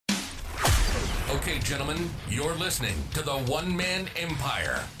Okay, gentlemen, you're listening to the One Man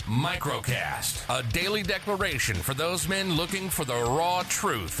Empire Microcast, a daily declaration for those men looking for the raw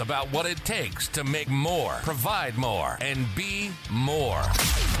truth about what it takes to make more, provide more, and be more.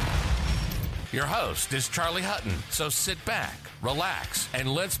 Your host is Charlie Hutton, so sit back, relax,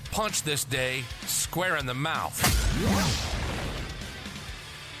 and let's punch this day square in the mouth.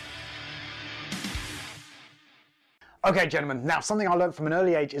 Okay, gentlemen, now something I learned from an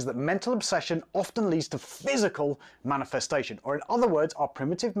early age is that mental obsession often leads to physical manifestation, or in other words, our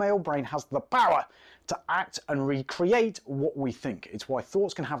primitive male brain has the power to act and recreate what we think. It's why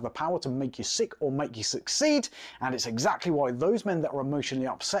thoughts can have the power to make you sick or make you succeed, and it's exactly why those men that are emotionally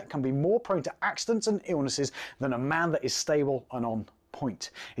upset can be more prone to accidents and illnesses than a man that is stable and on point.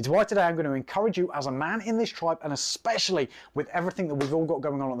 It's why today I'm going to encourage you as a man in this tribe, and especially with everything that we've all got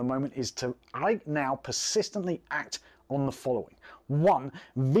going on at the moment, is to right now persistently act on the following. 1,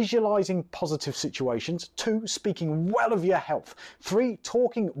 visualizing positive situations. 2, speaking well of your health. 3,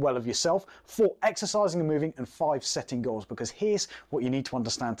 talking well of yourself. 4, exercising and moving. And 5, setting goals. Because here's what you need to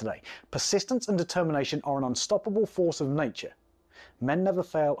understand today. Persistence and determination are an unstoppable force of nature. Men never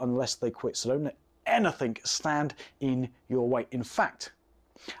fail unless they quit, so don't let anything stand in your way. In fact,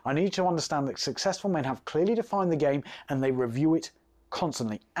 I need you to understand that successful men have clearly defined the game, and they review it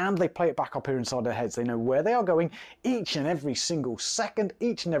constantly, and they play it back up here inside their heads. They know where they are going each and every single second,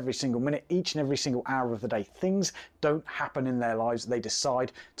 each and every single minute, each and every single hour of the day. Things don't happen in their lives, they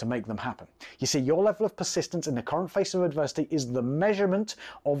decide to make them happen. You see, your level of persistence in the current face of adversity is the measurement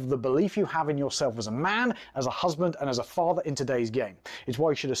of the belief you have in yourself as a man, as a husband, and as a father in today's game. It's why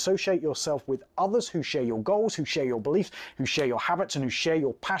you should associate yourself with others who share your goals, who share your beliefs, who share your habits, and who share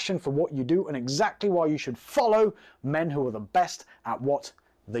your passion for what you do, and exactly why you should follow men who are the best at what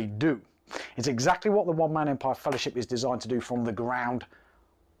they do. It's exactly what the One Man Empire Fellowship is designed to do from the ground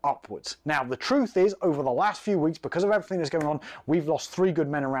upwards. Now, the truth is, over the last few weeks, because of everything that's going on, we've lost 3 good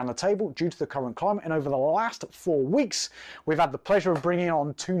men around the table due to the current climate, and over the last 4 weeks, we've had the pleasure of bringing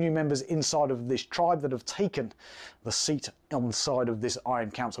on 2 new members inside of this tribe that have taken the seat on the side of this Iron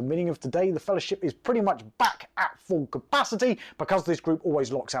Council. Meaning of today, the fellowship is pretty much back at full capacity, because this group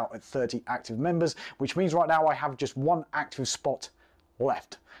always locks out at 30 active members, which means right now I have just 1 active spot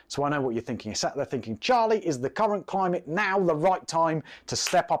left. So I know what you're thinking. You're sat there thinking, Charlie, is the current climate now the right time to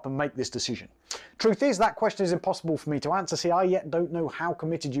step up and make this decision? Truth is, that question is impossible for me to answer. See, I yet don't know how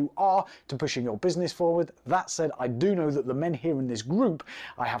committed you are to pushing your business forward. That said, I do know that the men here in this group,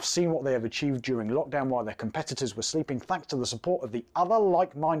 I have seen what they have achieved during lockdown while their competitors were sleeping, thanks to the support of the other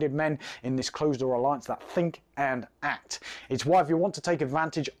like-minded men in this closed-door alliance that think and act. It's why if you want to take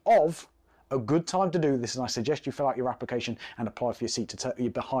advantage of a good time to do this, and I suggest you fill out your application and apply for your seat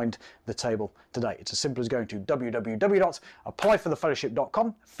behind the table today. It's as simple as going to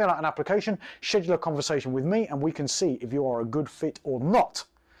www.applyforthefellowship.com, fill out an application, schedule a conversation with me, and we can see if you are a good fit or not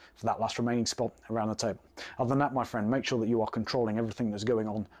for that last remaining spot around the table. Other than that, my friend, make sure that you are controlling everything that's going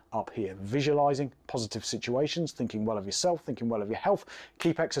on up here. Visualizing positive situations, thinking well of yourself, thinking well of your health,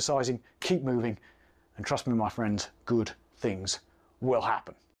 keep exercising, keep moving, and trust me, my friends, good things will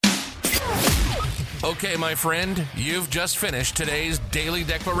happen. Okay, my friend, you've just finished today's daily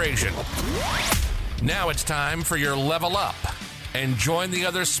declaration. Now it's time for your level up and join the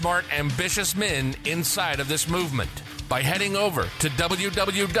other smart, ambitious men inside of this movement by heading over to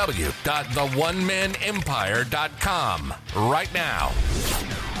www.theonemanemempire.com right now.